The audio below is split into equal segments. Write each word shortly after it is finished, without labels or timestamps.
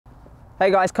Hey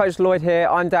guys, Coach Lloyd here.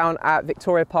 I'm down at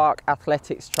Victoria Park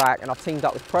Athletics track and I've teamed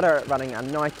up with Product Running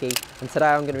and Nike, and today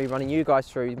I'm going to be running you guys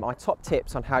through my top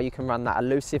tips on how you can run that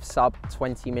elusive sub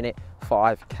 20-minute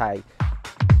 5K.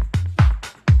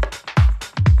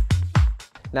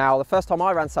 Now, the first time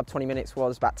I ran sub 20 minutes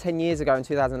was about 10 years ago in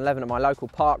 2011 at my local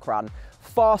park run.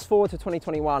 Fast forward to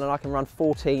 2021 and I can run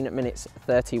 14 minutes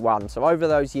 31. So over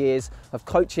those years of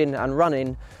coaching and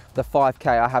running the 5K,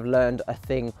 I have learned a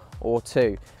thing or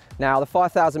two. Now, the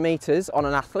 5,000 meters on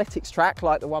an athletics track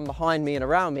like the one behind me and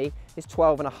around me is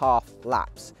 12.5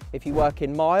 laps. If you work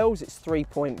in miles, it's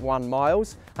 3.1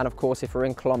 miles. And of course, if we're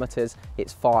in kilometers,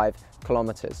 it's 5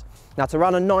 kilometers. Now, to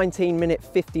run a 19-minute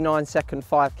 59-second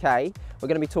 5K, we're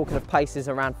going to be talking of paces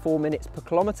around 4 minutes per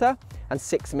kilometer and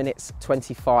 6 minutes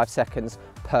 25 seconds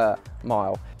per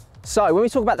mile. So when we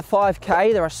talk about the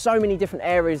 5K, there are so many different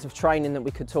areas of training that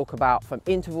we could talk about, from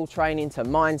interval training to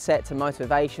mindset to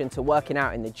motivation to working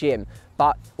out in the gym.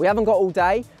 But we haven't got all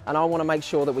day, and I want to make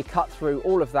sure that we cut through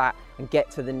all of that and get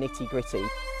to the nitty-gritty.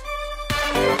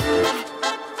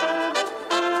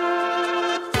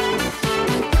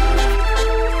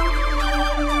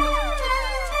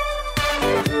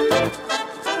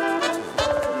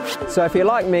 So if you're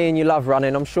like me and you love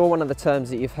running, I'm sure one of the terms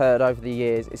that you've heard over the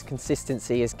years is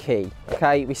consistency is key.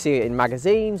 Okay, we see it in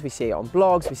magazines, we see it on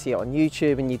blogs, we see it on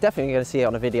YouTube, and you're definitely going to see it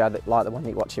on a video like the one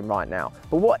you're watching right now.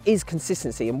 But what is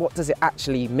consistency and what does it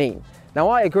actually mean? Now,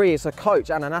 I agree as a coach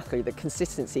and an athlete that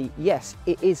consistency, yes,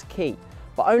 it is key,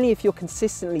 but only if you're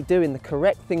consistently doing the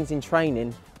correct things in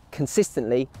training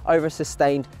consistently over a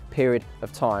sustained period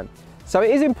of time. So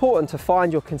it is important to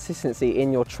find your consistency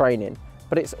in your training.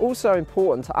 But it's also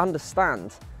important to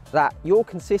understand that your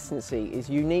consistency is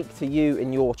unique to you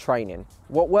in your training.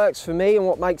 What works for me and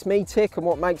what makes me tick and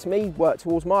what makes me work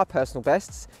towards my personal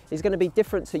bests is going to be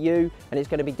different to you, and it's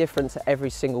going to be different to every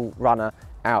single runner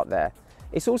out there.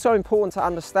 It's also important to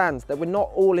understand that we're not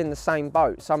all in the same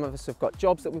boat. Some of us have got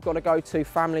jobs that we've got to go to,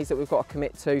 families that we've got to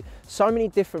commit to, so many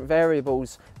different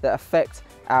variables that affect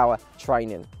our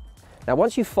training. Now,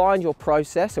 once you find your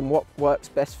process and what works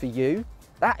best for you,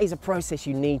 that is a process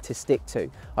you need to stick to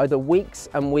over weeks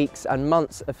and weeks and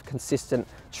months of consistent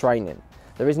training.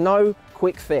 There is no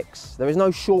quick fix, there is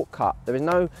no shortcut, there is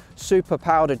no super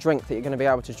powder drink that you're going to be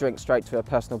able to drink straight to a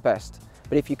personal best.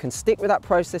 But if you can stick with that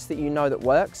process that you know that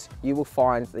works, you will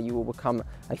find that you will become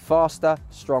a faster,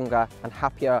 stronger and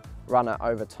happier runner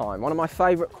over time. One of my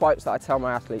favourite quotes that I tell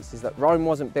my athletes is that Rome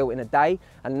wasn't built in a day,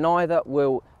 and neither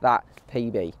will that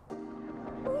PB.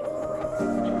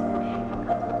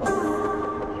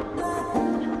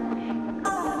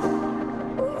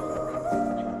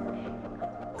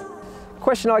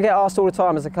 Question I get asked all the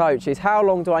time as a coach is, how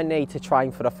long do I need to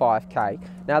train for the 5K?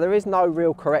 Now, there is no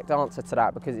real correct answer to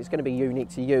that because it's going to be unique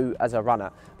to you as a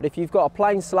runner. But if you've got a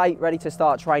plain slate ready to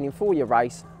start training for your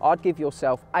race, I'd give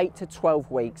yourself 8 to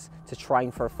 12 weeks to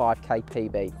train for a 5K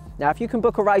PB. Now, if you can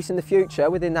book a race in the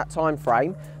future within that time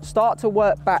frame, start to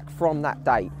work back from that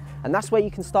date. And that's where you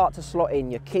can start to slot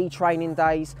in your key training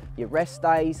days, your rest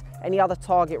days, any other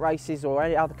target races or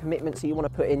any other commitments that you want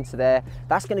to put into there.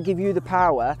 That's going to give you the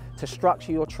power to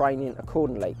structure your training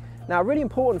accordingly. Now, a really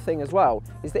important thing as well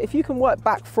is that if you can work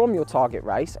back from your target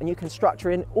race and you can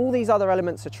structure in all these other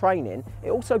elements of training,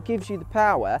 it also gives you the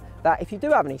power that if you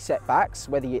do have any setbacks,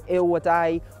 whether you're ill a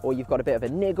day or you've got a bit of a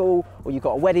niggle or you've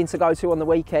got a wedding to go to on the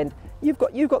weekend, you've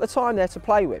got the time there to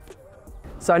play with.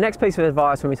 So next piece of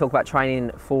advice when we talk about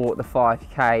training for the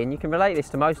 5K, and you can relate this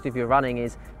to most of your running,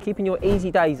 is keeping your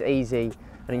easy days easy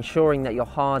and ensuring that your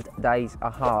hard days are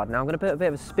hard. Now, I'm going to put a bit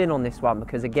of a spin on this one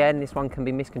because, again, this one can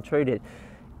be misconstrued.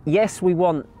 Yes, we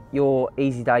want your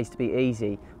easy days to be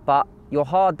easy, but your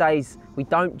hard days, we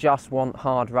don't just want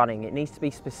hard running. It needs to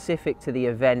be specific to the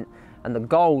event and the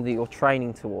goal that you're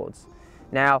training towards.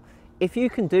 Now, if you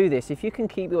can do this, if you can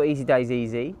keep your easy days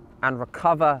easy and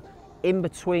recover in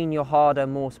between your harder,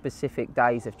 more specific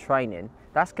days of training,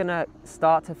 that's going to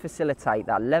start to facilitate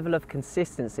that level of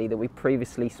consistency that we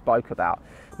previously spoke about.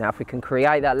 Now, if we can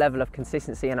create that level of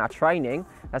consistency in our training,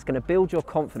 that's going to build your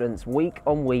confidence week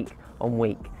on week on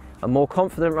week. A more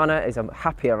confident runner is a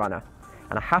happier runner,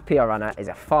 and a happier runner is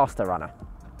a faster runner.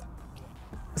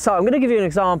 So I'm going to give you an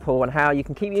example on how you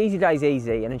can keep your easy days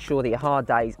easy and ensure that your hard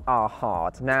days are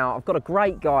hard. Now, I've got a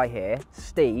great guy here,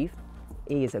 Steve.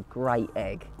 He is a great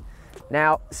egg.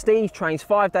 Now, Steve trains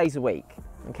 5 days a week,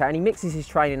 okay, and he mixes his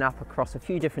training up across a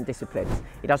few different disciplines.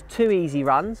 He does 2 easy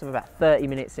runs of about 30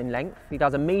 minutes in length. He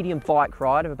does a medium bike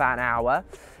ride of about an hour.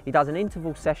 He does an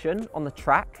interval session on the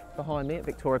track behind me at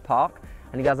Victoria Park,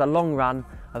 and he does a long run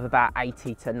of about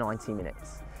 80 to 90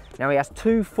 minutes. Now, he has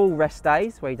 2 full rest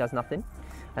days where he does nothing,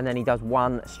 and then he does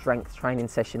one strength training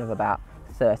session of about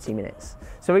 30 minutes.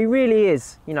 So he really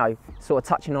is, you know, sort of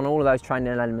touching on all of those training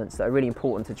elements that are really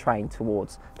important to train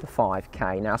towards the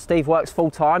 5K. Now, Steve works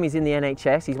full time, he's in the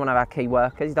NHS, he's one of our key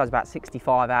workers, he does about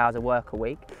 65 hours of work a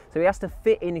week. So he has to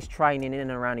fit in his training in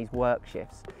and around his work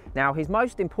shifts. Now, his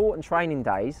most important training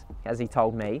days, as he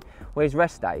told me, were his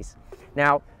rest days.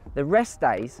 Now, the rest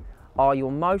days are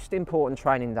your most important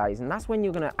training days, and that's when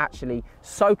you're going to actually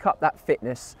soak up that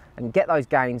fitness and get those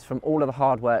gains from all of the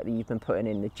hard work that you've been putting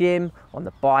in the gym, on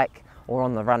the bike, or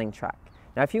on the running track.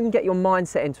 Now, if you can get your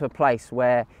mindset into a place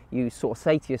where you sort of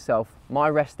say to yourself, my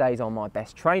rest days are my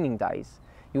best training days,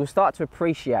 you will start to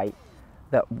appreciate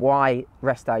that why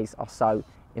rest days are so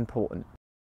important.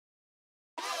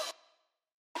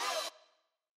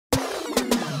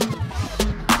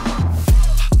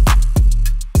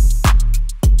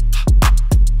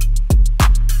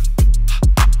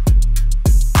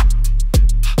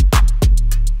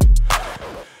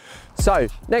 So,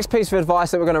 next piece of advice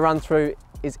that we're going to run through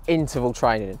is interval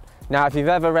training. Now, if you've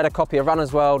ever read a copy of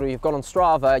Runner's World or you've gone on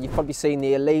Strava, you've probably seen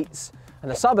the elites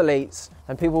and the sub-elites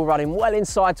and people running well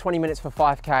inside 20 minutes for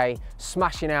 5K,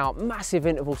 smashing out massive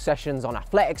interval sessions on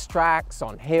athletics tracks,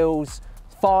 on hills,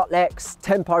 fartleks,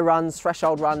 tempo runs,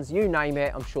 threshold runs, you name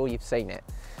it, I'm sure you've seen it.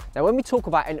 Now, when we talk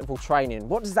about interval training,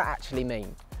 what does that actually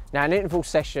mean? Now, an interval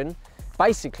session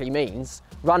basically means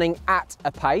running at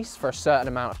a pace for a certain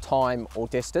amount of time or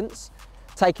distance,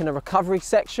 taking a recovery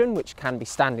section, which can be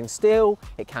standing still,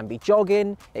 it can be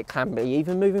jogging, it can be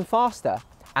even moving faster,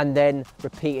 and then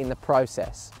repeating the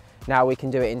process. Now, we can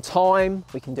do it in time,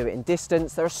 we can do it in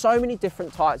distance. There are so many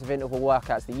different types of interval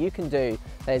workouts that you can do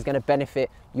that is going to benefit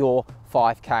your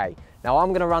 5K. Now, I'm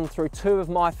going to run through two of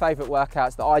my favourite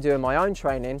workouts that I do in my own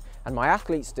training and my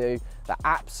athletes do that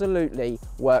absolutely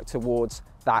work towards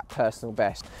that personal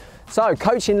best. So,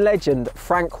 coaching legend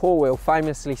Frank Horwill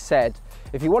famously said,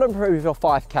 if you want to improve your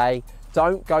 5K,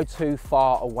 don't go too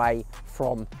far away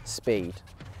from speed.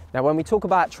 Now, when we talk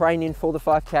about training for the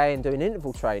 5K and doing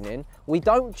interval training, we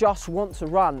don't just want to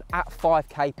run at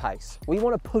 5K pace. We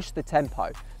want to push the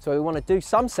tempo. So we want to do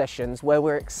some sessions where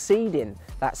we're exceeding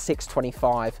that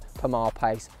 6:25 per mile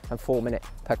pace and 4 minute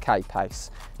per K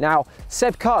pace. Now,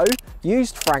 Seb Coe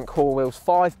used Frank Horwill's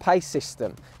 5 pace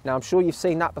system. Now, I'm sure you've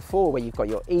seen that before, where you've got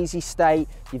your easy state,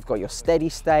 you've got your steady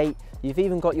state, you've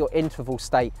even got your interval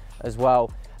state as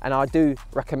well. And I do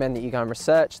recommend that you go and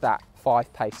research that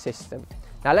 5 pace system.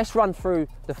 Now, let's run through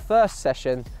the first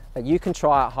session that you can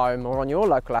try at home or on your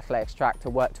local athletics track to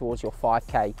work towards your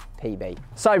 5K PB.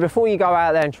 So before you go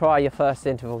out there and try your first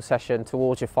interval session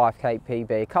towards your 5K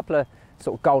PB, a couple of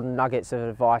sort of golden nuggets of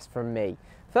advice from me.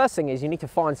 First thing is you need to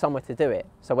find somewhere to do it.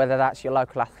 So whether that's your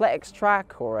local athletics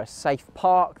track or a safe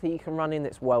park that you can run in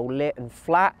that's well lit and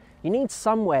flat, you need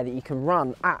somewhere that you can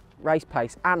run at race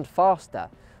pace and faster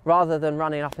rather than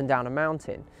running up and down a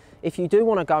mountain. If you do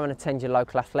want to go and attend your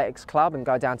local athletics club and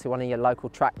go down to one of your local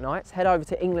track nights, head over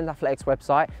to England Athletics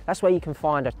website. That's where you can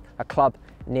find a club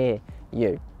near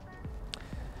you.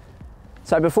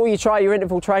 So before you try your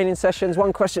interval training sessions,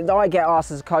 one question that I get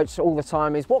asked as a coach all the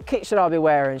time is, what kit should I be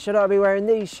wearing? Should I be wearing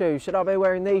these shoes? Should I be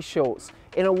wearing these shorts?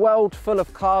 In a world full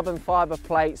of carbon fibre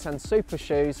plates and super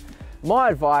shoes, my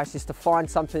advice is to find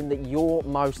something that you're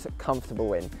most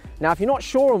comfortable in. Now, if you're not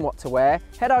sure on what to wear,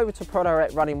 head over to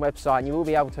ProDirect Running website and you will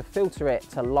be able to filter it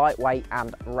to lightweight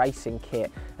and racing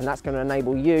kit. And that's going to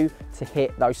enable you to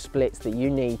hit those splits that you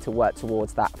need to work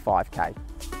towards that 5K.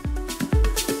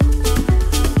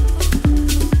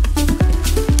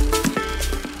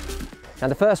 Now,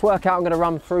 the first workout I'm going to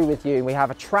run through with you, we have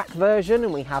a track version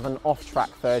and we have an off-track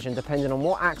version, depending on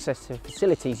what access to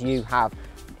facilities you have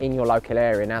in your local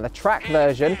area. Now, the track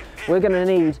version, we're going to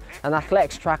need an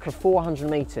athletics track of 400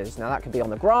 metres. Now, that could be on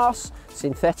the grass,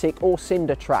 synthetic or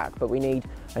cinder track, but we need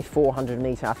a 400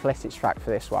 metre athletics track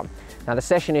for this one. Now, the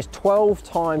session is 12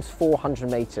 times 400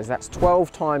 metres. That's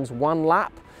 12 times 1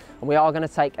 lap, and we are going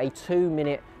to take a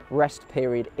 2-minute rest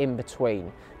period in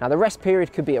between. Now, the rest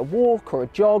period could be a walk or a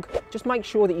jog. Just make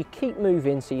sure that you keep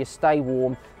moving so you stay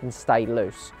warm and stay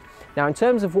loose. Now, in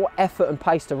terms of what effort and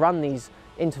pace to run these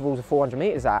intervals of 400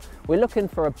 metres at, we're looking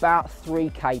for about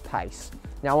 3K pace.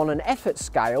 Now, on an effort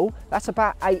scale, that's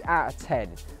about 8 out of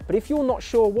 10. But if you're not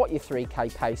sure what your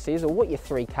 3K pace is or what your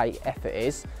 3K effort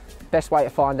is, best way to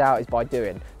find out is by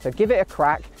doing. So give it a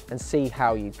crack and see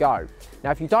how you go.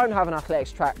 Now, if you don't have an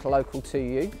athletics track local to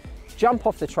you, jump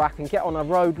off the track and get on a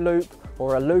road loop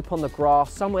or a loop on the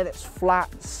grass, somewhere that's flat,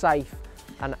 safe,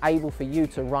 and able for you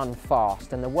to run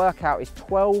fast. And the workout is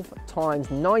 12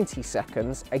 times 90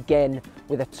 seconds, again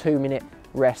with a 2-minute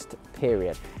rest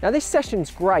period. Now this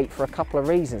session's great for a couple of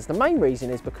reasons. The main reason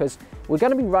is because we're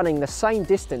going to be running the same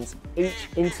distance each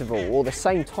interval, or the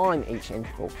same time each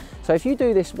interval. So if you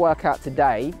do this workout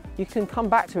today, you can come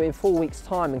back to it in 4 weeks'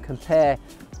 time and compare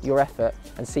your effort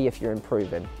and see if you're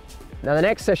improving. Now the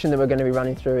next session that we're going to be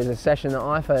running through is a session that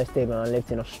I first did when I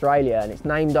lived in Australia, and it's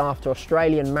named after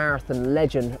Australian marathon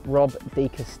legend Rob de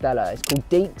Castella. It's called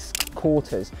Deke's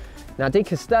Quarters. Now de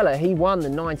Castella, he won the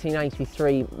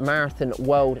 1983 Marathon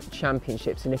World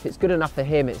Championships, and if it's good enough for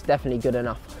him, it's definitely good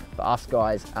enough for us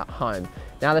guys at home.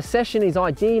 Now the session is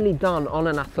ideally done on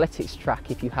an athletics track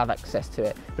if you have access to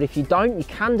it, but if you don't, you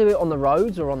can do it on the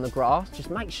roads or on the grass. Just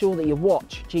make sure that your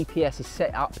watch GPS is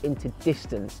set up into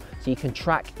distance so you can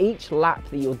track each lap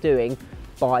that you're doing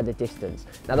by the distance.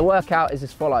 Now the workout is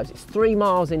as follows. It's 3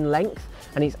 miles in length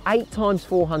and it's 8 times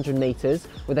 400 meters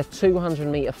with a 200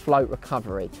 meter float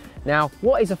recovery. Now,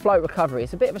 what is a float recovery?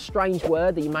 It's a bit of a strange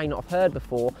word that you may not have heard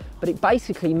before, but it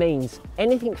basically means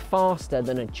anything faster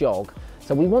than a jog.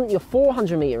 So we want your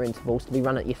 400 meter intervals to be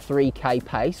run at your 3K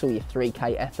pace or your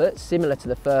 3K effort, similar to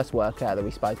the first workout that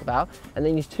we spoke about. And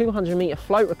then your 200 meter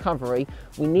float recovery,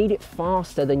 we need it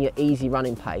faster than your easy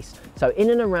running pace. So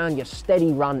in and around your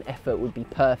steady run effort would be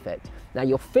perfect. Now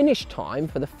your finish time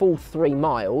for the full 3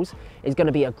 miles is going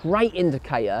to be a great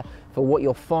indicator for what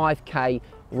your 5K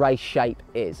race shape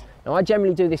is. Now I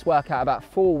generally do this workout about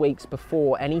 4 weeks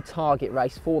before any target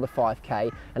race for the 5K,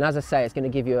 and as I say, it's going to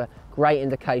give you a great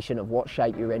indication of what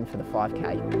shape you're in for the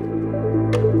 5K.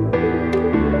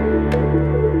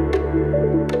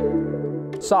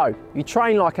 So you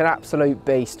train like an absolute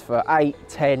beast for 8,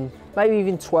 10, maybe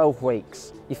even 12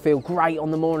 weeks. You feel great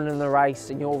on the morning of the race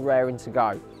and you're raring to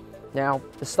go. Now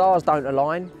the stars don't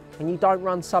align and you don't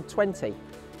run sub 20.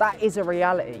 That is a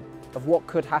reality of what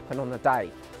could happen on the day.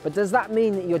 But does that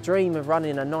mean that your dream of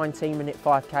running a 19-minute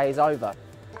 5K is over?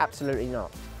 Absolutely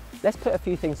not. Let's put a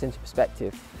few things into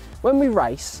perspective. When we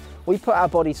race, we put our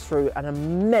bodies through an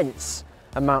immense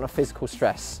amount of physical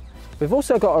stress. We've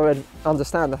also got to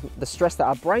understand the stress that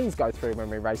our brains go through when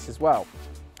we race as well.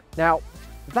 Now,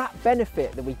 that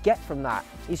benefit that we get from that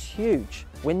is huge.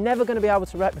 We're never going to be able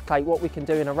to replicate what we can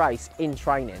do in a race in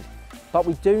training, but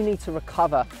we do need to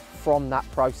recover from that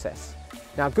process.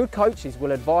 Now, good coaches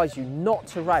will advise you not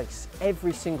to race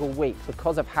every single week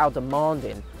because of how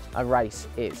demanding a race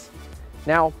is.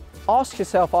 Now, ask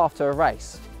yourself after a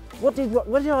race, what did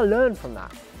I learn from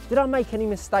that? Did I make any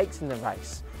mistakes in the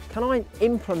race? Can I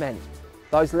implement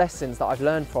those lessons that I've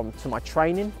learned from to my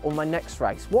training or my next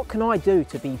race? What can I do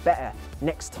to be better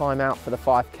next time out for the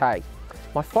 5K?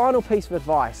 My final piece of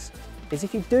advice is,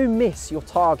 if you do miss your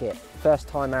target first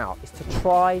time out, is to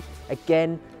try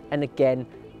again and again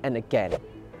and again.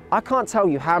 I can't tell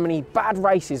you how many bad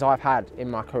races I've had in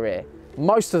my career.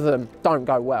 Most of them don't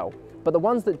go well, but the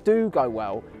ones that do go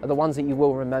well are the ones that you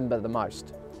will remember the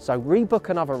most. So rebook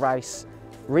another race,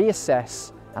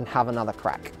 reassess, and have another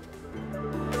crack.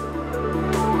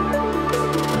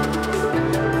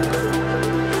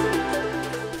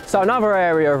 So another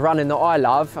area of running that I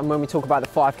love, and when we talk about the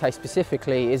 5K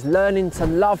specifically, is learning to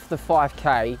love the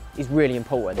 5K is really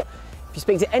important. If you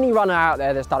speak to any runner out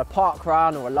there that's done a park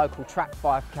run or a local track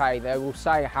 5K, they will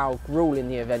say how grueling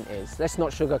the event is. Let's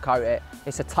not sugarcoat it,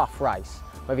 it's a tough race.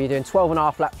 Whether you're doing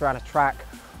 12.5 laps around a track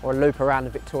or a loop around the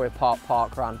Victoria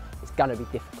Park run, it's going to be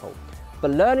difficult.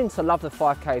 But learning to love the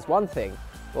 5K is one thing.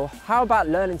 Well, how about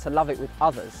learning to love it with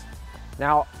others?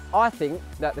 Now, I think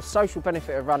that the social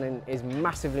benefit of running is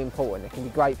massively important. It can be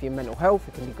great for your mental health,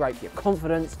 it can be great for your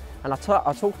confidence, and I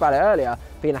talked about it earlier,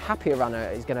 being a happier runner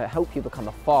is going to help you become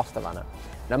a faster runner.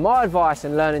 Now, my advice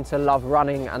in learning to love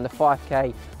running and the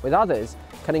 5K with others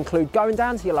can include going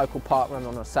down to your local park run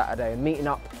on a Saturday and meeting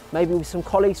up maybe with some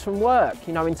colleagues from work,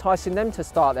 enticing them to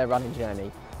start their running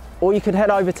journey. Or you could head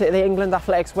over to the England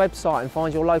Athletics website and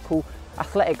find your local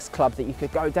athletics club that you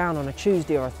could go down on a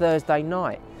Tuesday or a Thursday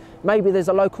night. Maybe there's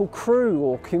a local crew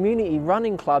or community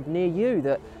running club near you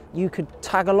that you could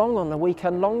tag along on the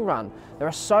weekend long run. There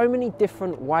are so many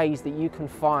different ways that you can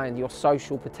find your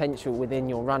social potential within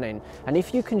your running. And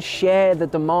if you can share the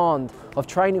demand of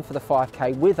training for the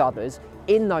 5K with others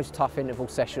in those tough interval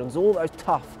sessions, all those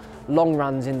tough long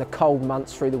runs in the cold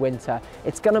months through the winter,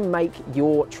 it's going to make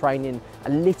your training a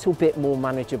little bit more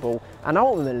manageable and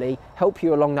ultimately help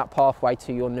you along that pathway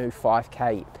to your new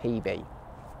 5K PB.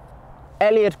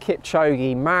 Eliud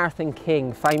Kipchoge, marathon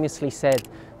king, famously said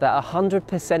that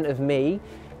 100% of me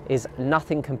is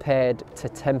nothing compared to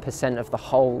 10% of the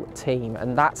whole team,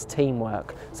 and that's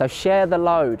teamwork. So share the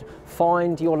load,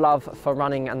 find your love for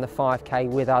running and the 5K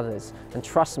with others, and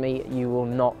trust me, you will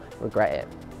not regret it.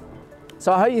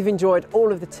 So I hope you've enjoyed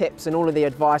all of the tips and all of the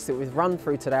advice that we've run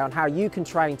through today on how you can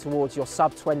train towards your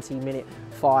sub 20 minute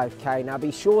 5K. Now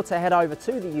be sure to head over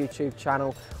to the YouTube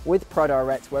channel with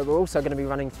ProDirect, where we're also going to be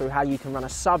running through how you can run a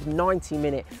sub 90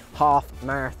 minute half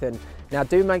marathon. Now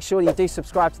do make sure you do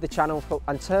subscribe to the channel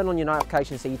and turn on your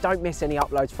notifications so you don't miss any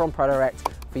uploads from ProDirect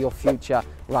for your future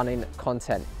running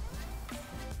content.